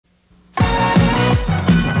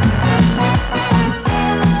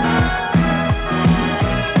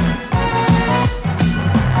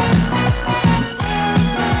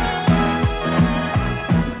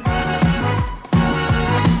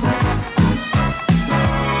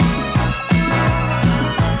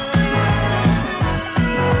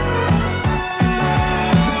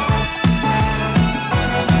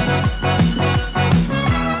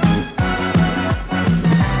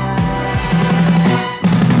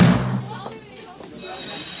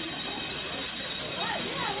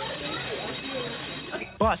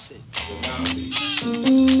busted.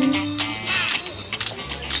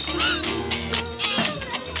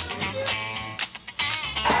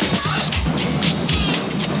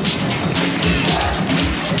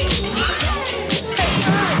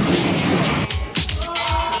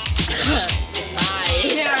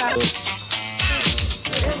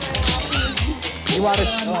 You want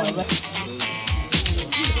it?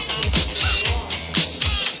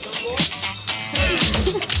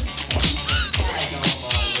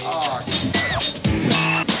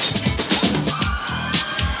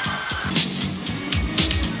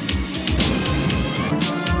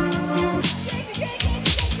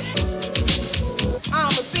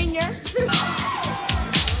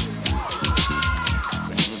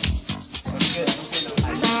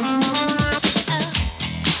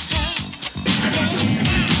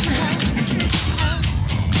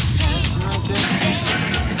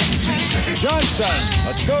 Johnson,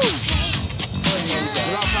 let's go.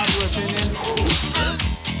 Without popular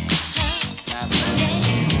opinion.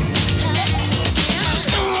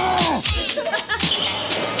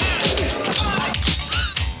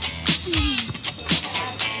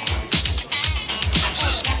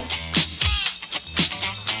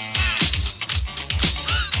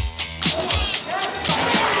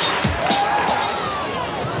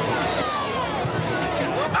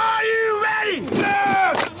 Are you ready?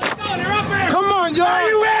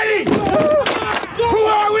 Who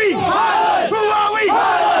are we? Highland! Who are we?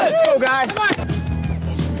 Highland! Let's go, guys.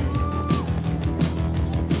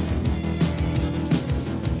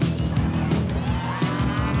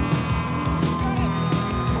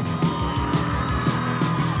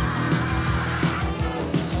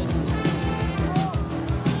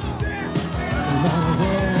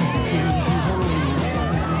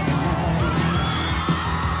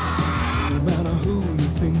 No matter who you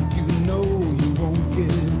think you know, you won't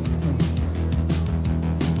get through.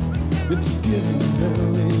 It's getting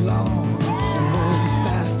very long. Someone's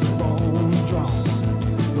fast on draw.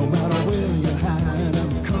 No matter where you hide,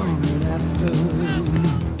 I'm coming after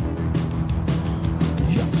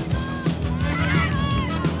you. Yeah.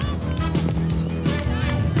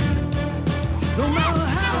 No matter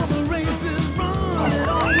how the race is run, it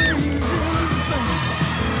always is the same.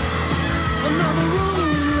 Another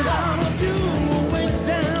road without a view awaits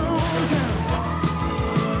downtown.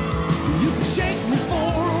 You can shake me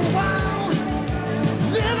for a while,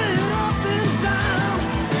 living up in style.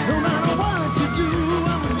 No matter what you do,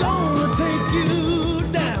 I'm gonna take you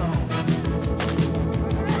down.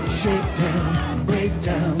 Shake down, break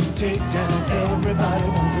down, take down. Everybody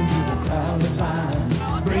comes into the crowded line.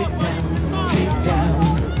 Break down, take down,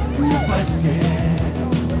 we're busted.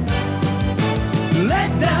 Let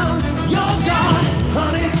down your guard,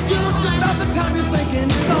 honey. Just another time you're thinking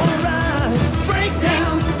it's alright. Break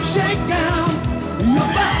down, shake down,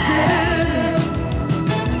 you're busted.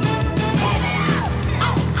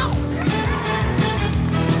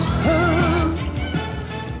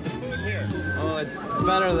 Oh, it's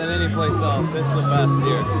better than any place else. It's the best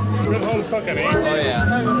here. Good home cooking, eh? Oh yeah.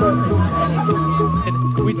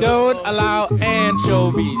 We don't allow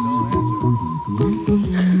anchovies.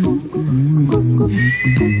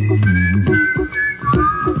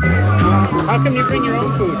 How come you bring your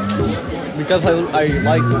own food? Because I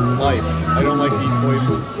like life. I don't like to eat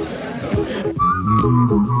poison.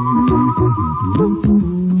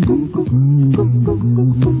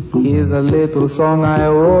 Here's a little song I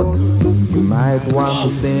wrote. You might want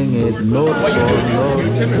to sing it note for note.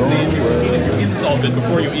 Don't worry. Insult it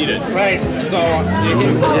before you eat it. Right. So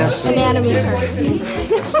Yes. Anatomy.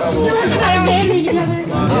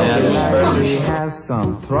 We have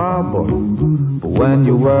some trouble, but when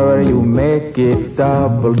you worry, you make it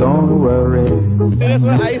double. Don't worry. That's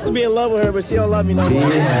what I used to be in love with her, but she don't love me no Be more.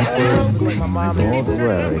 happy. Don't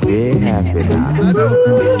worry. Be happy now.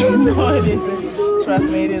 No, it isn't. Trust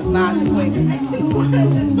me, it is not.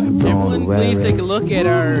 Everyone, worry. please take a look at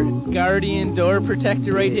our guardian door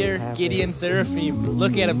protector right here, Gideon Seraphim.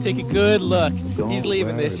 Look at him. Take a good look. He's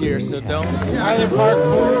leaving this year, so don't. Highland Park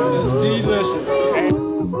food is delicious.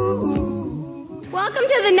 Welcome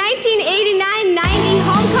to the 1989-90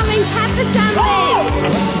 Homecoming Pep Assembly.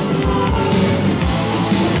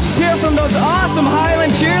 Let's hear from those awesome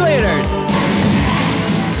Highland cheerleaders.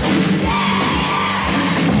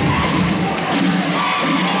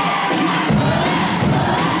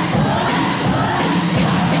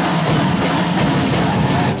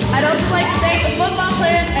 I'd also like to thank the football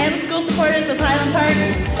players and the school supporters of Highland Park,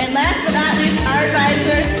 and last but not least, our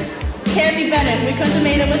advisor, Kathy Bennett. We couldn't have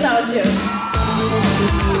made it without you.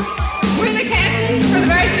 We're the captains for the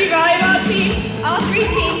varsity volleyball team. All three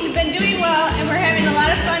teams have been doing well, and we're having a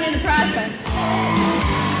lot of fun in the process.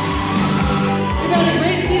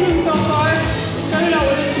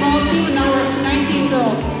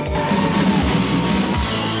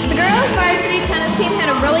 girls team had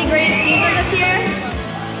a really great season this year.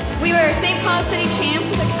 We were St. Paul City champs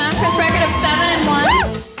with a conference record of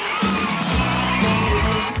 7-1.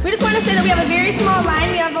 We just want to say that we have a very small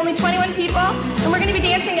line. We have only 21 people, and we're going to be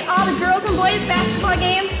dancing at all the girls and boys basketball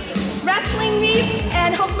games, wrestling meets,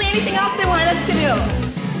 and hopefully anything else they want us to do.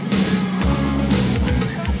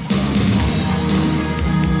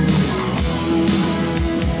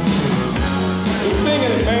 Sing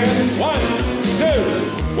it, man. 1,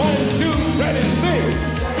 2, 1, 2, ready, sing.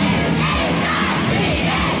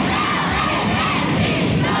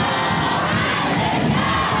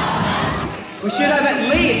 We should have at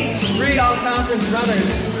least 3 all-conference runners.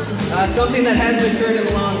 Something that hasn't occurred in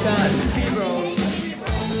a long time.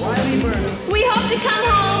 We hope to come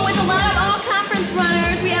home with a lot of all-conference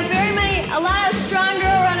runners. We have a lot of strong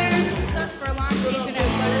girl runners. For a long season as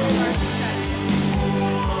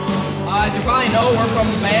you probably know we're from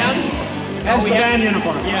the band. That's the band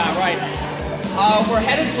uniform. Yeah, right. We're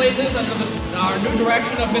headed places under our new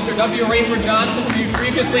direction of Mr. W. Rayford Johnson, who you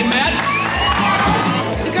previously met.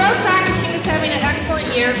 The girls' soccer team is having an excellent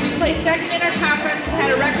year. We placed second in our conference and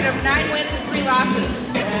had a record of 9 wins and 3 losses.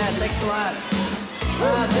 Yeah, thanks a lot.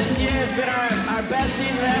 This year has been our best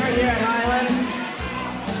season ever here at Highland.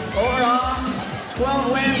 Overall,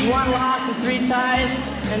 12 wins, 1 loss, and 3 ties,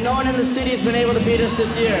 and no one in the city has been able to beat us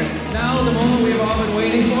this year. Now, the moment we've all been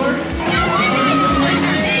waiting for.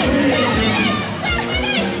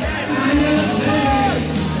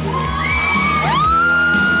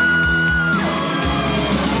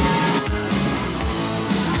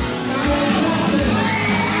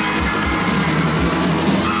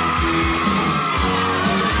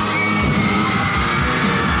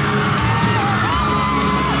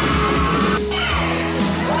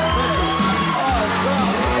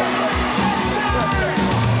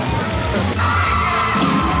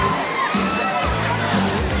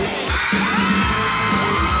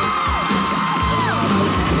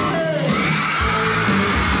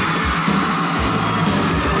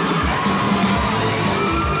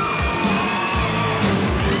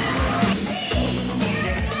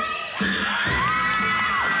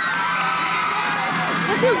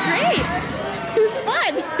 It was great. It's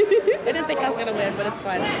fun. I didn't think I was going to win, but it's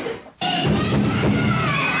fun.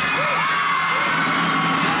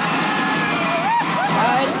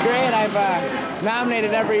 It's great. I've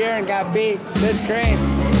nominated every year and got beat. It's great.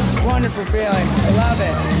 It's a wonderful feeling. I love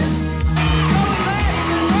it.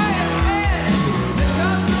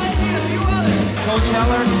 Coach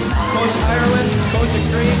Heller, Coach Ireland, Coach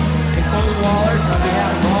Creed, and Coach Waller, on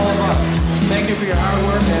behalf of all of us, thank you for your hard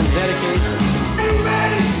work and dedication. Are you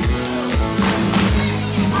ready?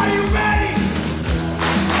 Are you ready?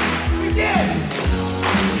 Begin!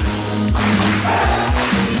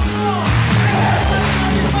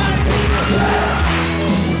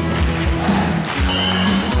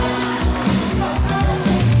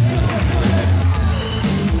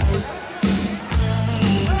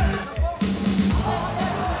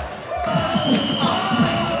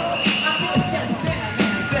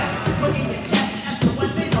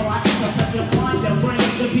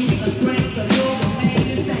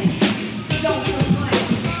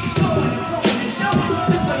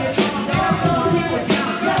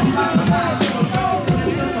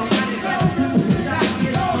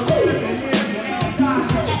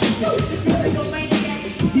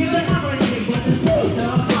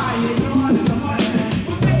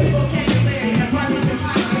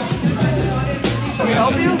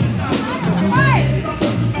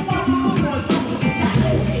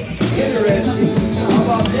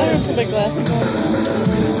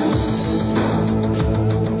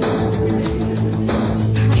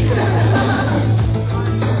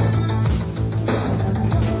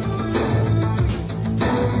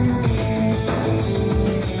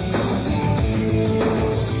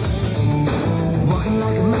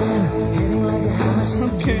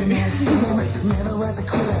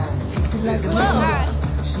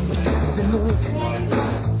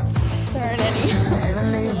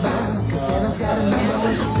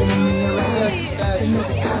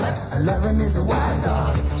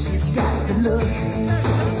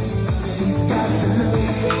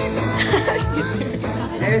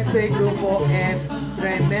 Este grupo es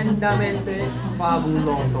tremendamente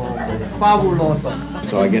fabuloso. Fabuloso.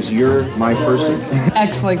 So I guess you're my person.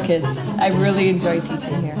 Excellent kids. I really enjoy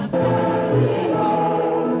teaching here.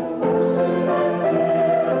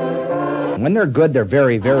 When they're good, they're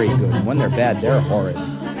very, very good. And when they're bad, they're horrid.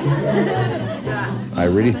 I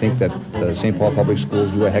really think that St. Paul Public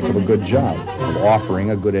Schools do a heck of a good job of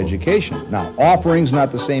offering a good education. Now, offering's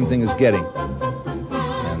not the same thing as getting.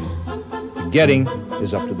 And getting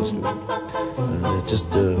is up to the student. It's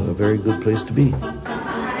just a very good place to be.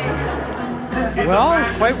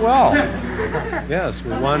 Well, quite well. Yes,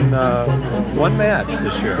 we won one match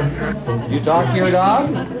this year. You talk to your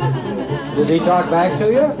dog? Does he talk back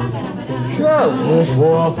to you? Sure.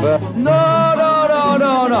 No.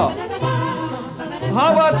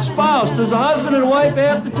 How about spouse? Does the husband and wife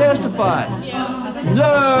have to testify?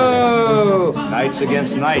 No. Knights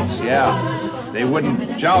against knights, yeah. They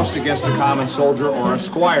wouldn't joust against a common soldier or a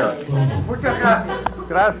squire. Muchas gracias.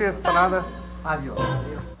 Gracias, Panada. Adiós.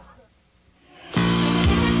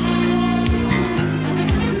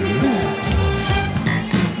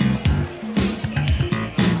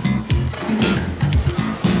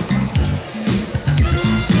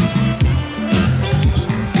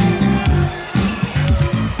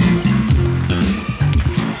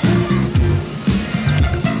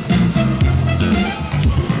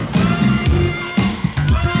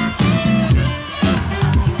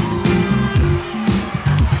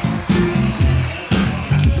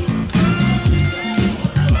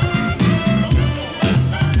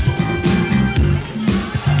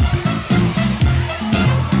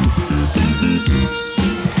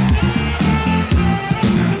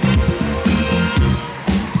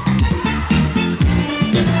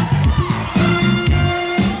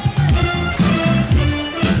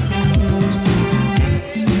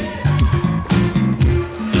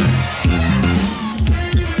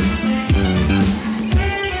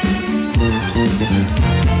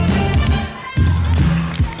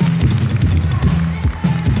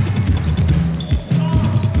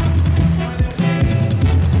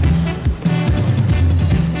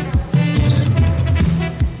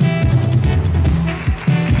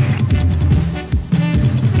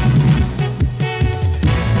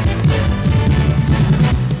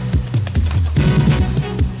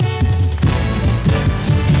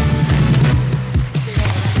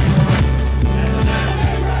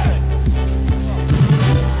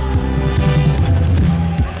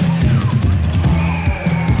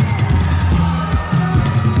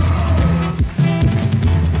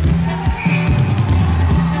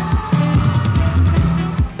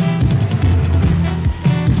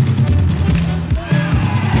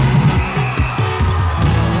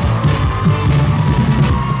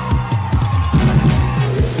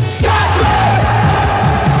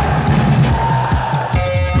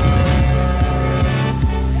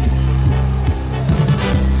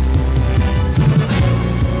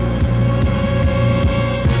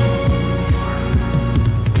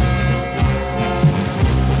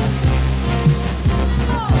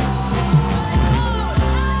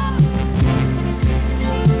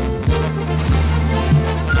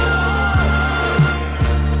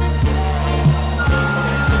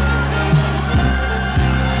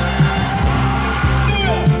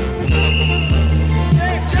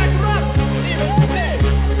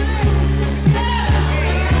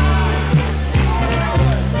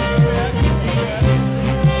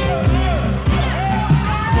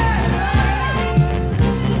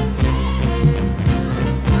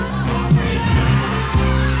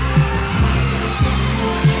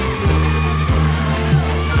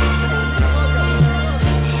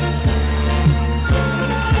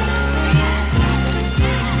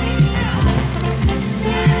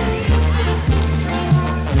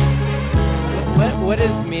 What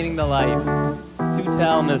is meaning to life? Do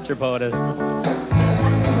tell, Mr. POTUS.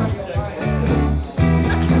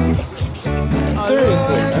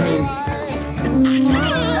 Seriously, I mean...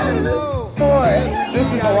 Boy,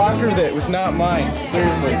 this is a locker that was not mine.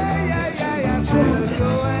 Seriously.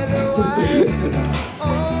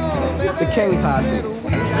 The King Posse.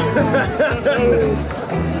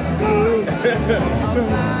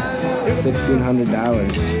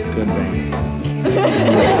 $1,600. Good thing.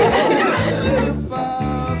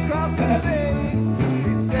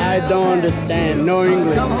 I don't understand. No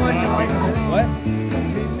English. What?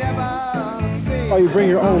 Oh, you bring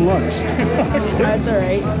your own lunch. That's all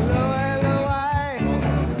right.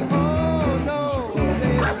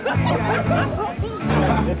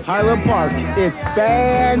 Highland Park, it's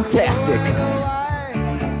fantastic.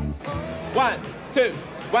 1, 2,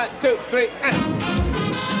 1, 2, 3, and...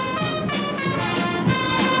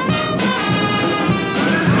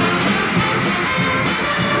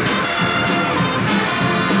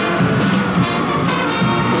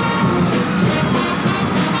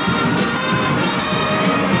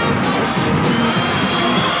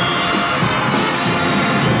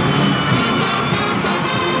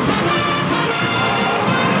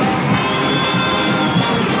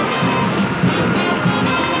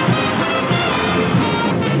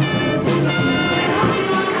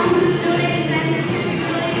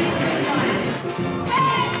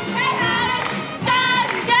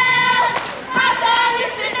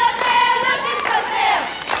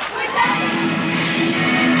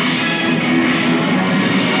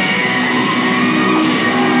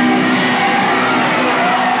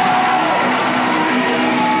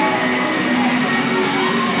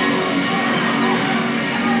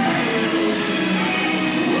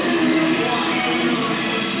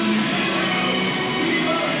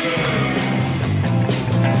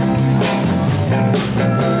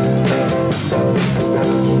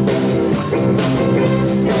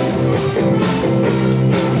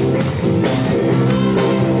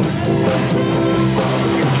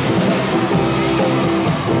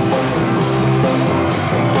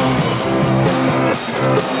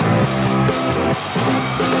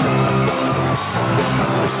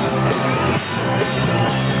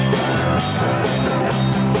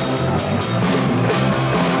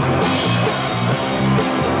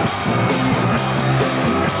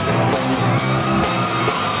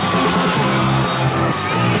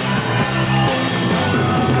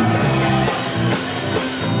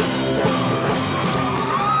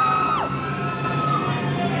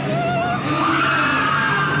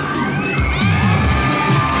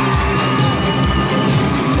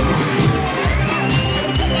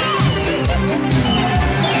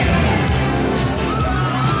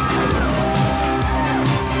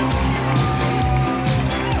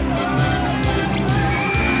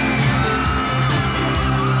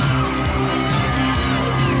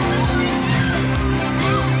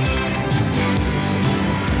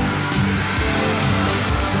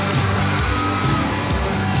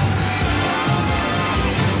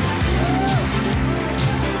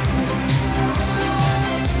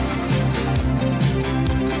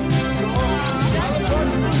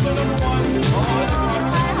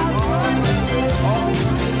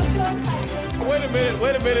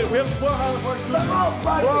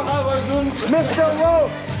 Mr. Rowe,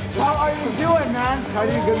 how are you doing, man? How are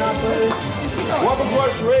you good now, buddy? Welcome to our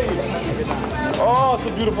charade. Oh, it's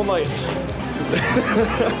a beautiful night.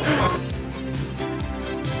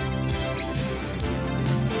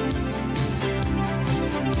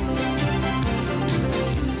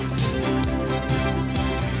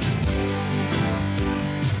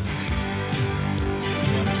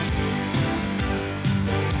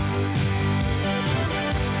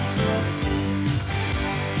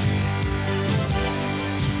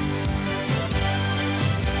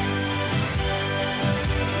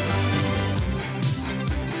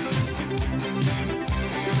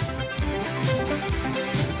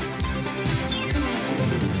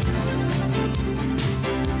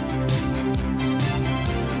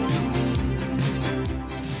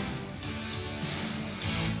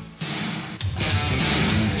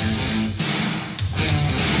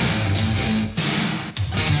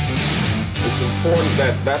 Important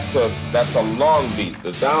that that's a long beat.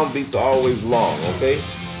 The down beats are always long, okay?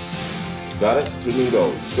 Got it? To do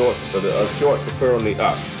those. Short to firmly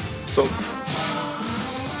up. So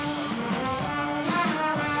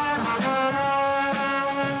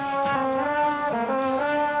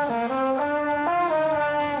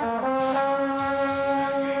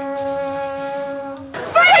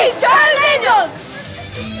Freeze, Charlie's Angels!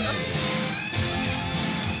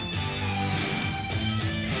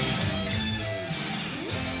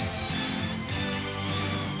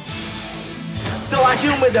 So I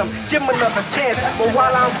humor them, give them another chance. But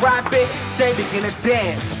while I'm rapping, they begin to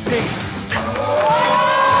dance. Peace.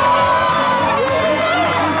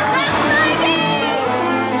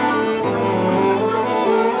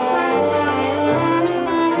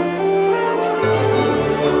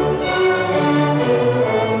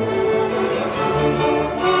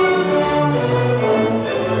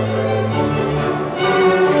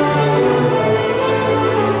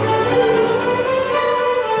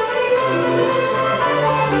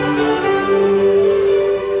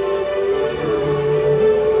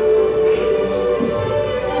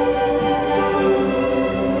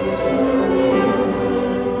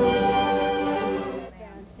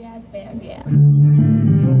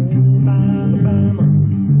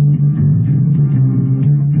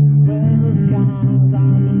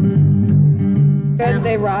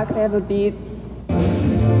 They rock, they have a beat.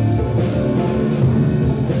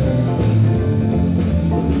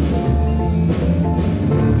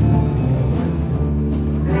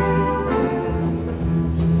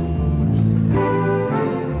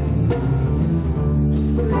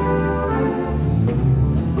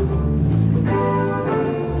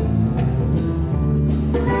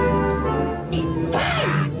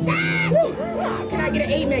 Can I get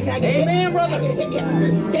an amen? Can I get an amen, brother? Can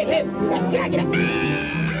I get an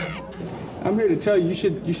I'm here to tell you,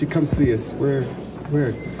 you should come see us. We're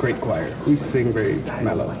a great choir. We sing very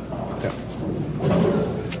mellow. Yes.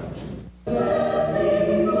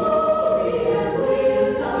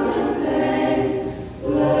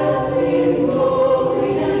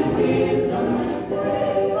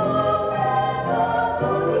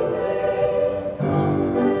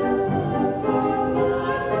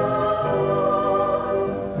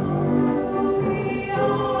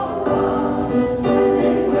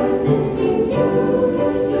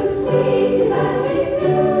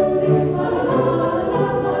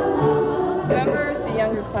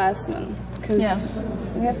 Because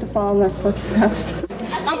we have to follow in their footsteps.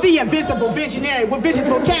 I'm the invisible visionary with vicious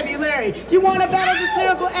vocabulary. You want to battle this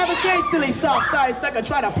lyrical adversary? Silly soft side sucker,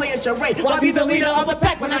 try to play a charade. Why be the leader of the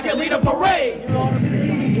pack when I can lead a parade?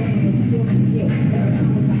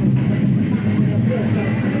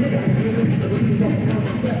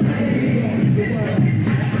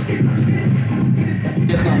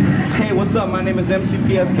 Hey, what's up? My name is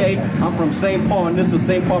MCPSK. I'm from St. Paul, and this is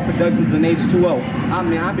St. Paul Productions and H2O. I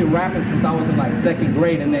mean, I've been rapping since I was in like 2nd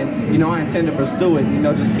grade, and then, I intend to pursue it,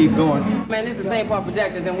 just keep going. Man, this is St. Paul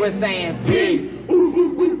Productions, and we're saying peace.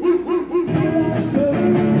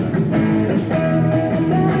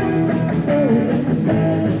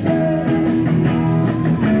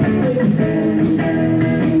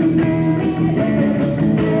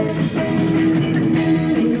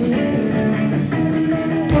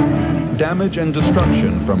 Damage and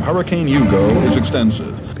destruction from Hurricane Hugo is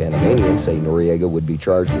extensive. Panamanians say Noriega would be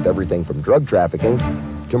charged with everything from drug trafficking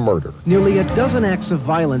to murder. Nearly a dozen acts of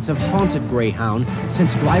violence have haunted Greyhound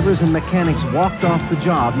since drivers and mechanics walked off the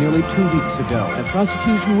job nearly 2 weeks ago. A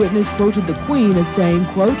prosecution witness quoted the Queen as saying,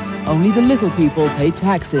 quote, "Only the little people pay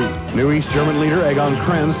taxes." New East German leader Egon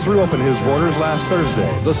Krenz threw open his borders last Thursday.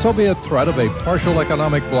 The Soviet threat of a partial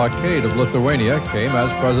economic blockade of Lithuania came as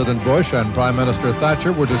President Bush and Prime Minister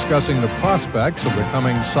Thatcher were discussing the prospects of the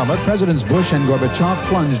coming summit. Presidents Bush and Gorbachev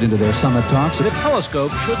plunged into their summit talks. The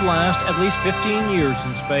telescope should last at least 15 years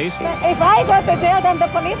in space. If I go to jail, then the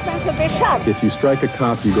policeman should be shot. If you strike a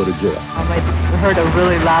cop, you go to jail. I just heard a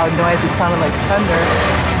really loud noise. It sounded like thunder.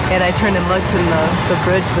 And I turned and looked, and the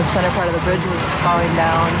bridge, the center part of the bridge was falling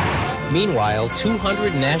down. Meanwhile,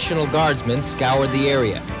 200 National Guardsmen scoured the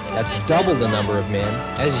area. That's double the number of men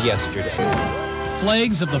as yesterday.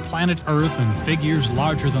 Flags of the planet Earth and figures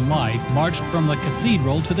larger than life marched from the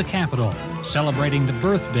cathedral to the Capitol, celebrating the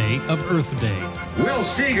birthday of Earth Day. Will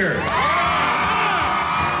Steger.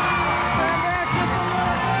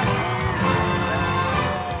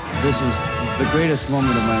 This is the greatest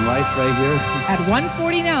moment of my life right here. At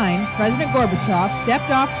 1:49, President Gorbachev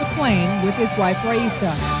stepped off the plane with his wife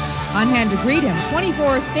Raisa. On hand to greet him,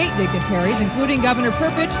 24 state dignitaries, including Governor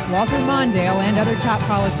Perpich, Walter Mondale, and other top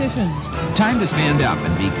politicians. Time to stand up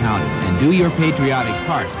and be counted and do your patriotic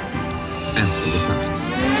part. Answer the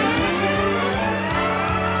census.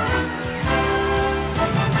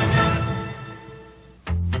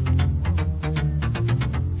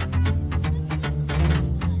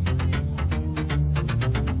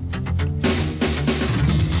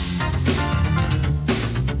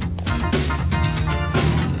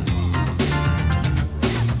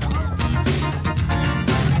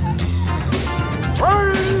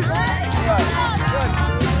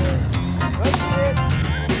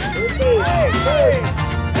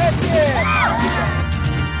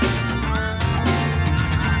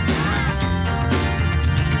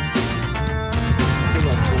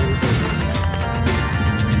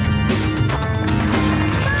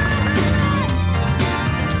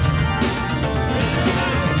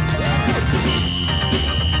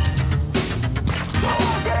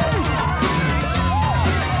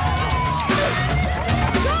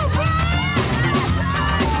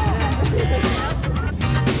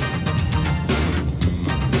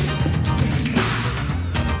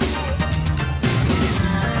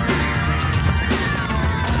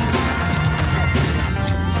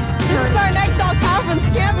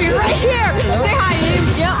 Can't be right here. Say hi,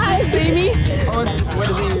 Amy. Yeah, hi, Amy. Oh, what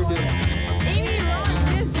does Amy do?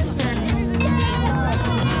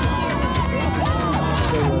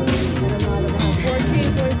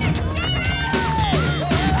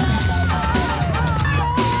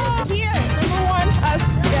 Here, number one, us.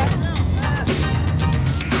 Yeah.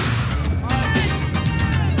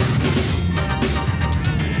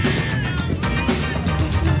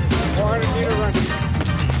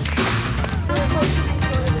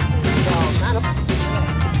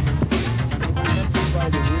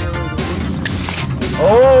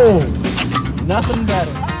 Oh, nothing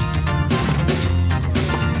better.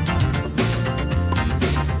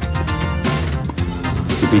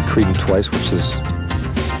 We beat Cretan twice, which is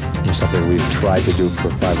something we've tried to do for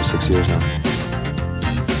 5 or 6 years now.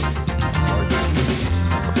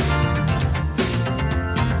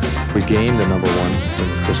 We gained the number one from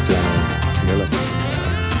Cristiano Miller.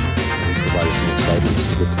 He provided some excitement,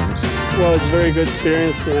 some good times. Well, it's a very good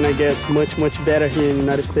experience, and I get much better here in the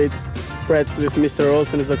United States. Practice with Mr.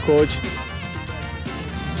 Olsen as a coach.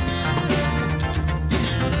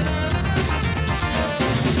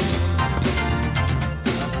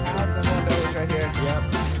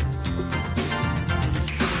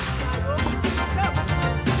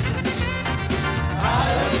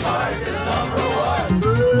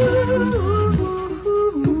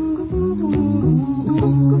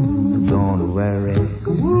 Don't worry,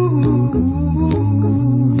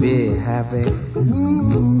 be happy.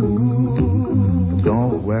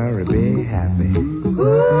 Don't worry, be happy.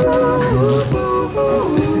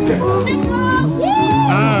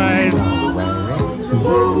 Alright.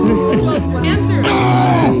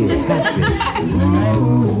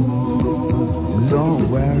 Don't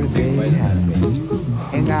worry, be happy.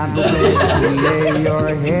 Ain't got no place to lay your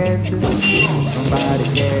head. Somebody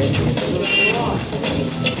cares.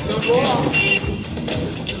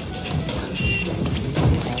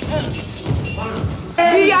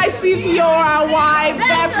 BICTORY,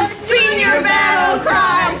 that's a senior battle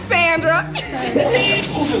cry, Sandra.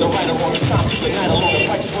 Who's in the right or wrong time? Keep your night alone and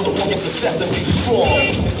fight for the one gets success and be strong.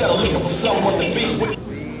 Instead of looking for someone to be with.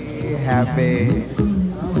 Be happy.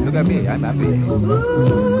 Look at me, I'm happy.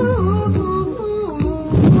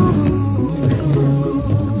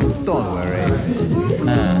 Don't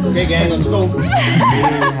worry. Okay, gang, let's go. Be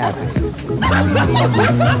happy.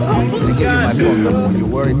 Let me give you my phone number. When you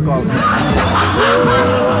worry, call me. All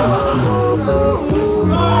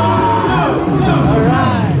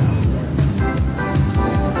right.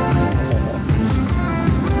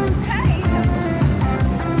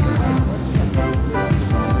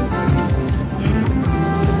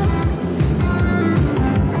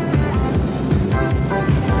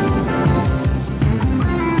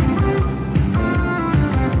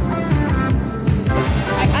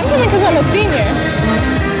 I'm coming because I'm a senior.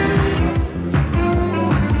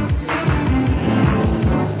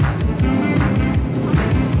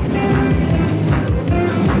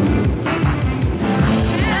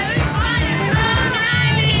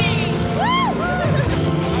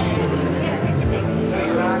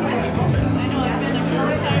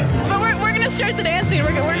 But we're gonna start the dancing.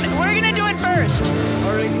 We're gonna do it first.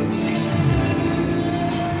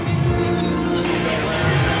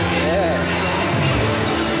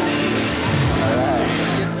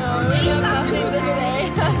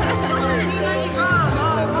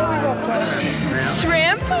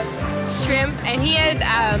 Shrimp, and he had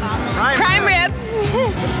prime rib.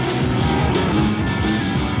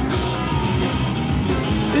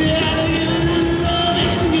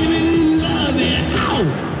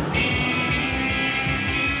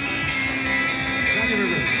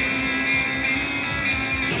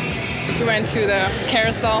 We went to the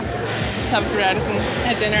carousel, top of Radisson,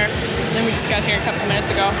 at dinner, and then we just got here a couple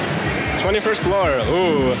minutes ago. 21st floor.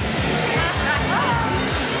 Ooh.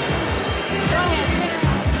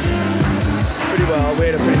 Pretty well. We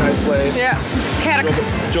had a pretty nice place. Yeah.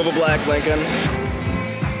 Drove a black Lincoln.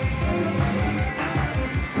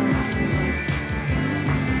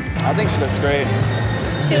 I think she looks great.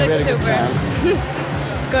 He Yeah, we looks had a good super.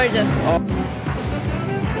 time. Gorgeous.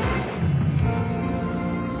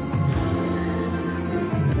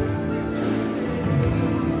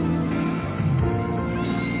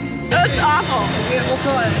 It was awful.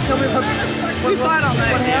 Tell me We fought all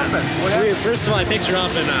night. What happened? First of all, I picked her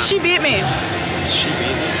up and She beat me. she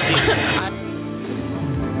beat me.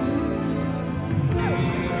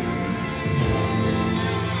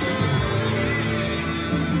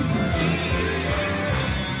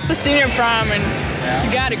 The senior prom, and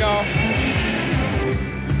you gotta go.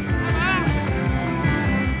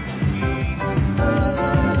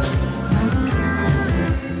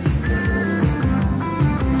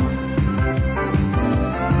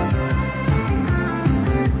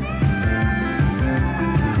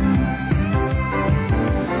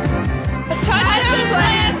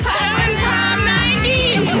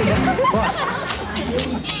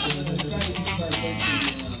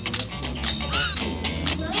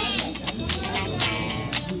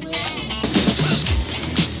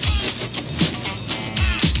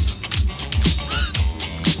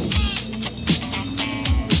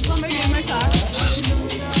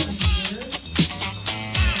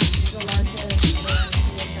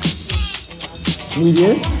 Muy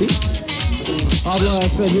bien, sí. Habla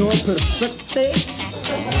español perfecto.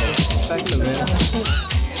 Perfecto, man.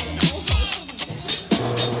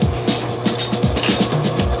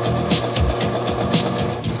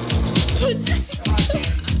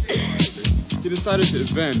 He decided to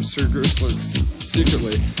avenge Sir Gertrude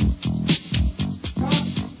secretly.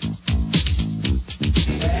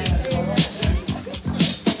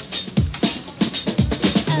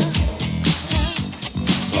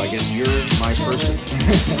 So I guess you're my person.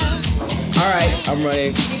 All right, I'm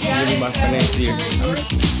ready. Give me my financier.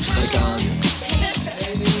 Psychology.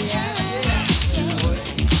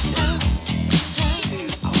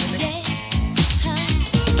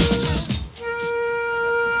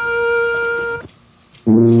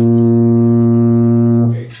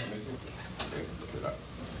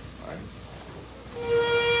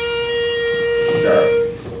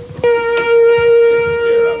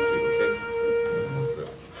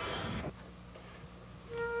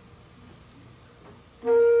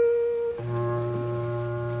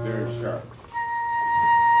 Very sharp.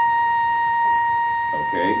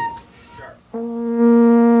 Okay.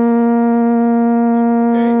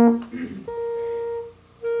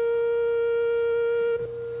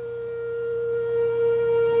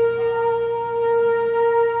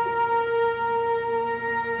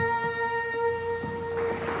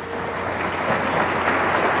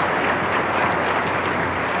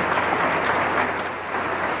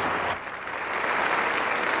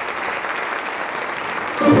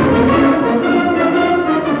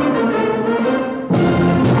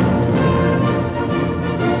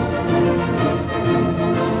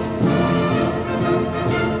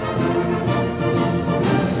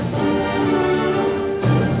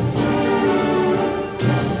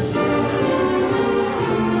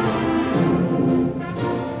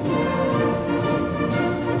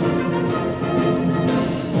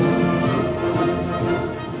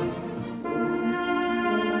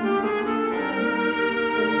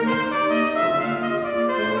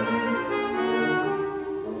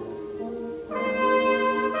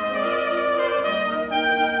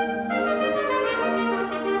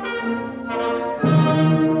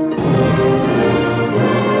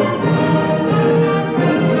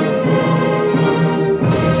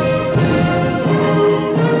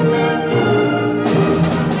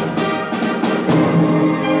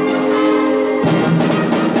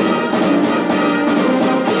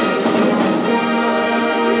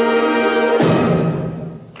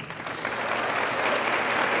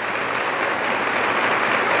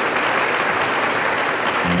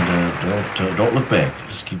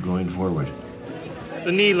 forward.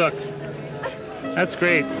 The knee look. That's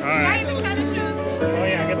great. All right. Oh,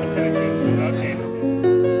 yeah, get the tennis shoes. Okay.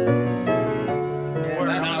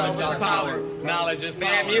 Knowledge is power. Knowledge is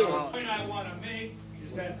power.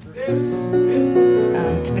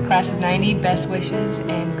 To the class of 90, best wishes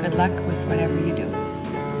and good luck with whatever you do.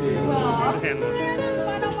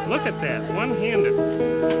 Look at that, one-handed.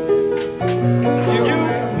 You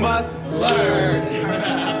must learn.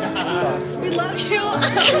 We love you.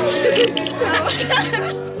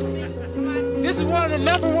 This is one of the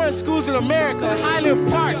 #1 schools in America, Highland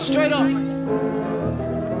Park, straight up.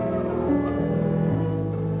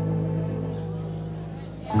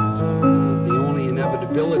 The only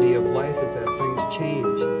inevitability of life is that things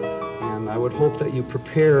change. And I would hope that you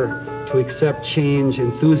prepare to accept change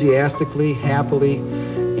enthusiastically, happily,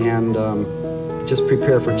 and just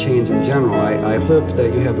prepare for change in general. I hope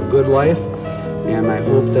that you have a good life, and I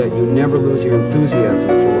hope that you never lose your enthusiasm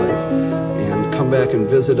for life. And come back and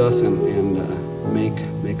visit us and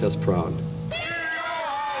make us proud.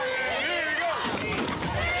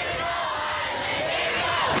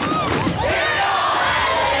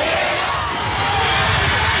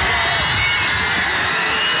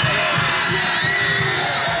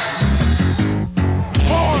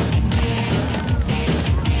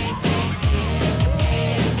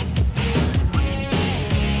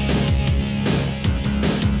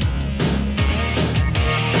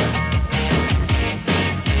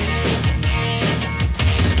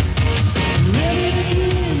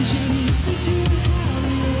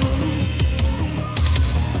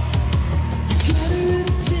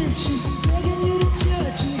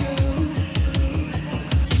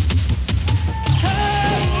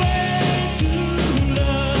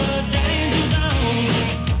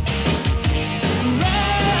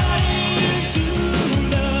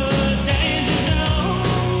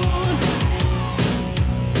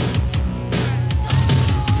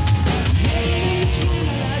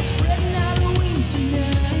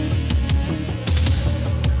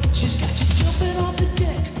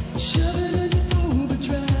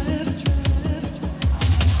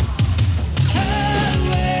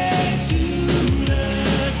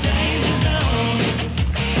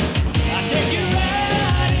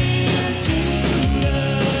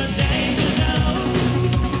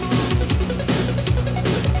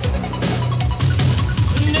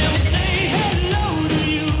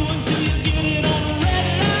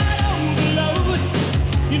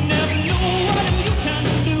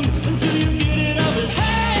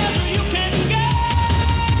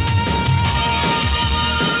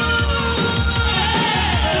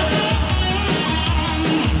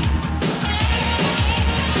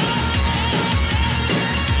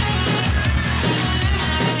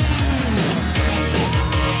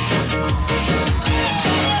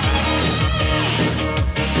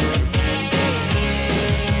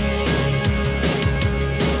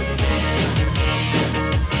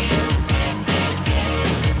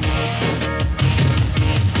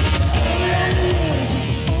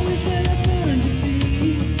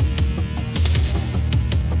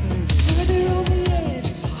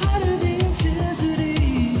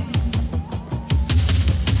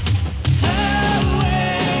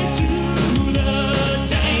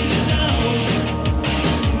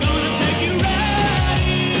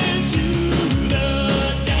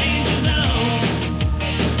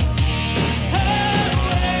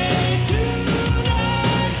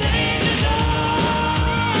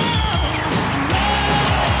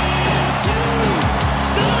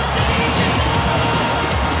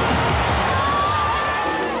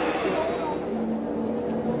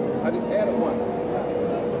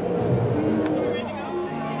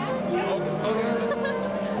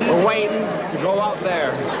 We're waiting to go up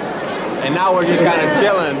there, and now we're just kind of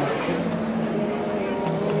chilling.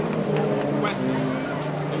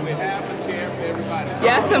 Do we have a chair for everybody?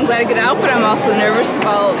 Yes, I'm glad to get out, but I'm also nervous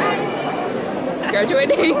about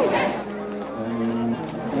graduating.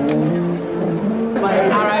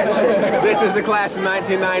 All right, this is the class of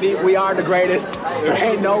 1990. We are the greatest. There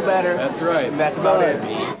ain't no better. That's right. And that's about it.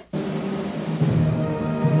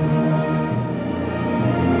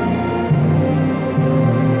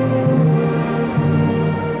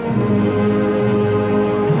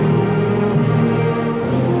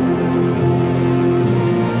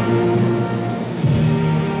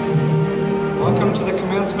 Welcome to the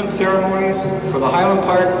commencement ceremonies for the Highland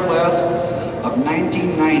Park class of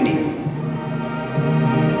 1990.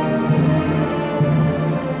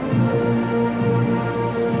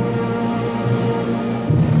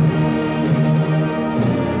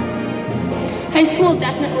 High school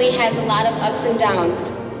definitely has a lot of ups and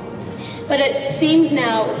downs, But it seems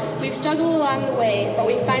now we've struggled along the way, but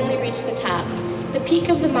we finally reached the top, the peak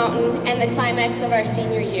of the mountain and the climax of our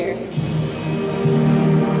senior year.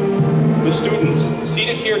 The students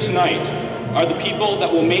seated here tonight are the people that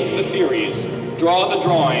will make the theories, draw the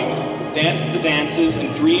drawings, dance the dances,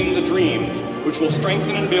 and dream the dreams, which will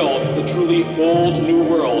strengthen and build the truly bold new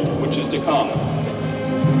world which is to come.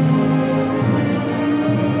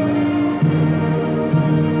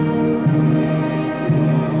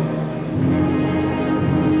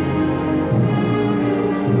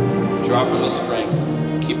 Draw from this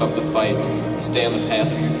strength, keep up the fight, and stay on the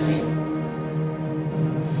path of your dream.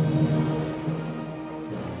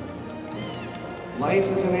 Life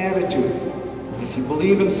is an attitude. If you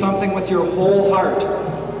believe in something with your whole heart,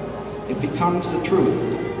 it becomes the truth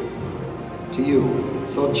to you.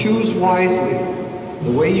 So choose wisely.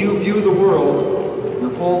 The way you view the world,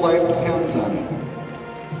 your whole life depends on it.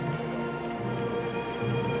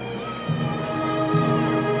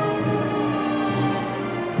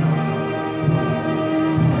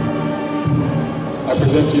 I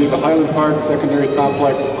present to you the Highland Park Secondary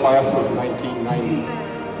Complex Class of 1990.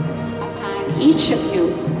 Upon each of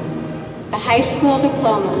you, the high school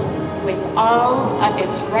diploma with all of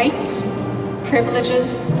its rights, privileges,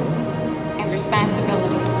 and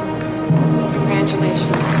responsibilities.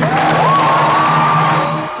 Congratulations.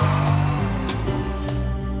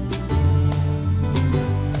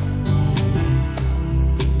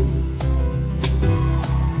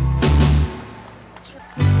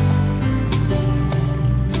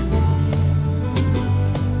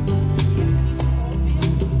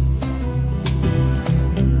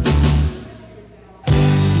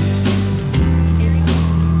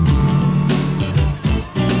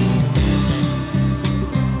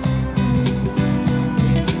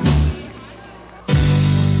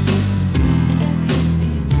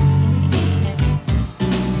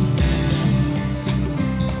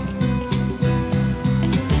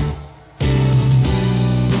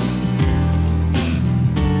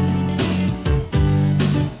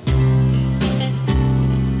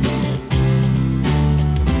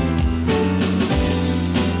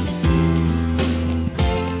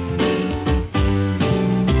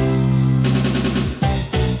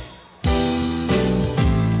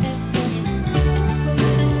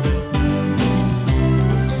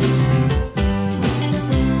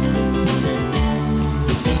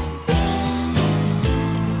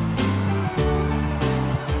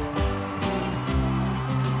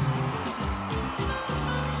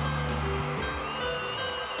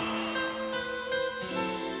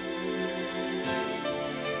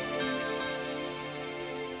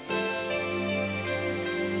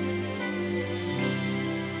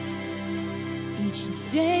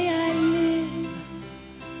 Each day I live,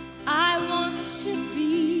 I want to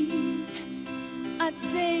be a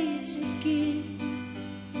day to give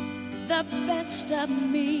the best of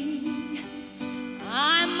me.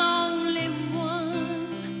 I'm only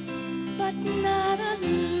one, but not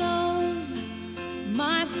alone.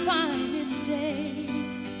 My finest day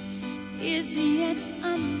is yet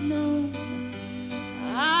unknown.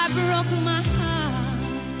 I broke my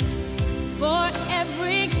heart for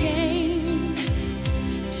every gain.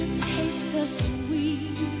 To taste the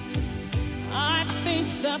sweet, I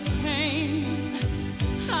face the pain.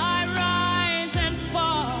 I rise and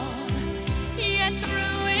fall, yet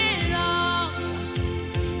through it all,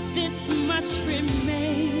 this much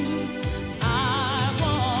remains. I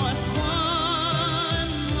want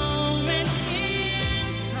one moment in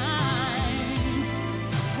time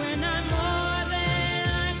when I'm more than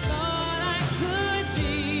I thought I could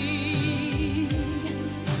be.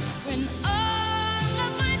 When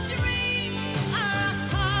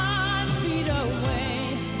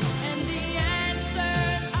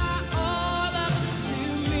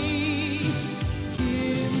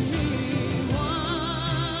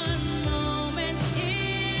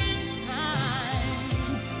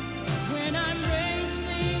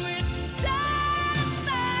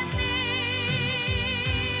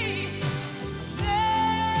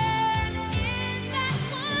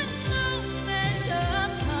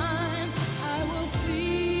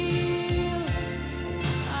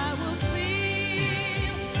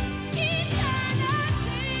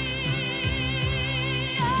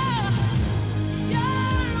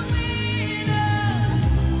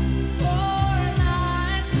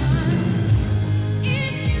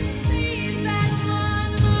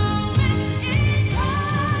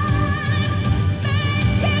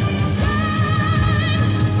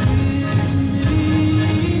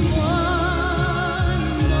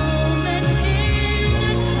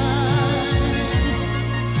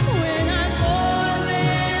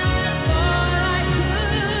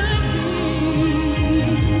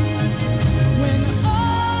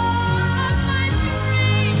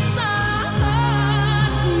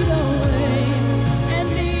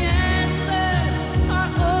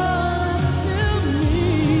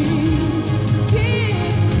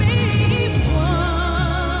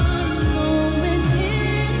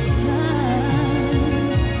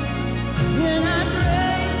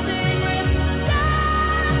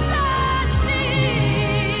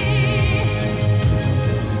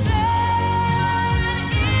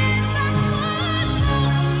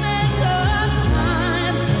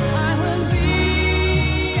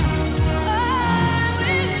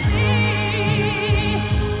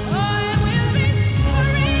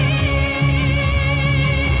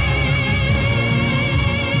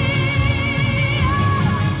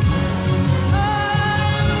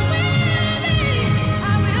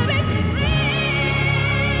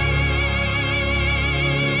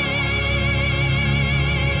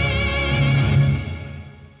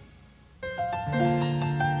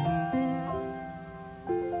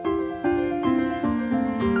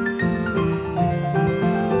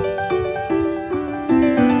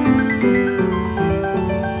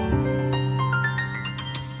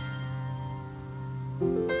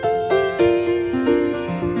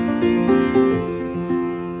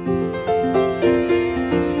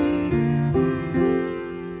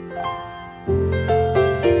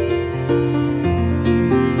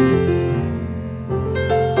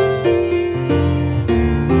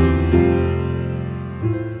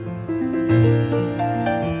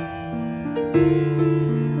Bye.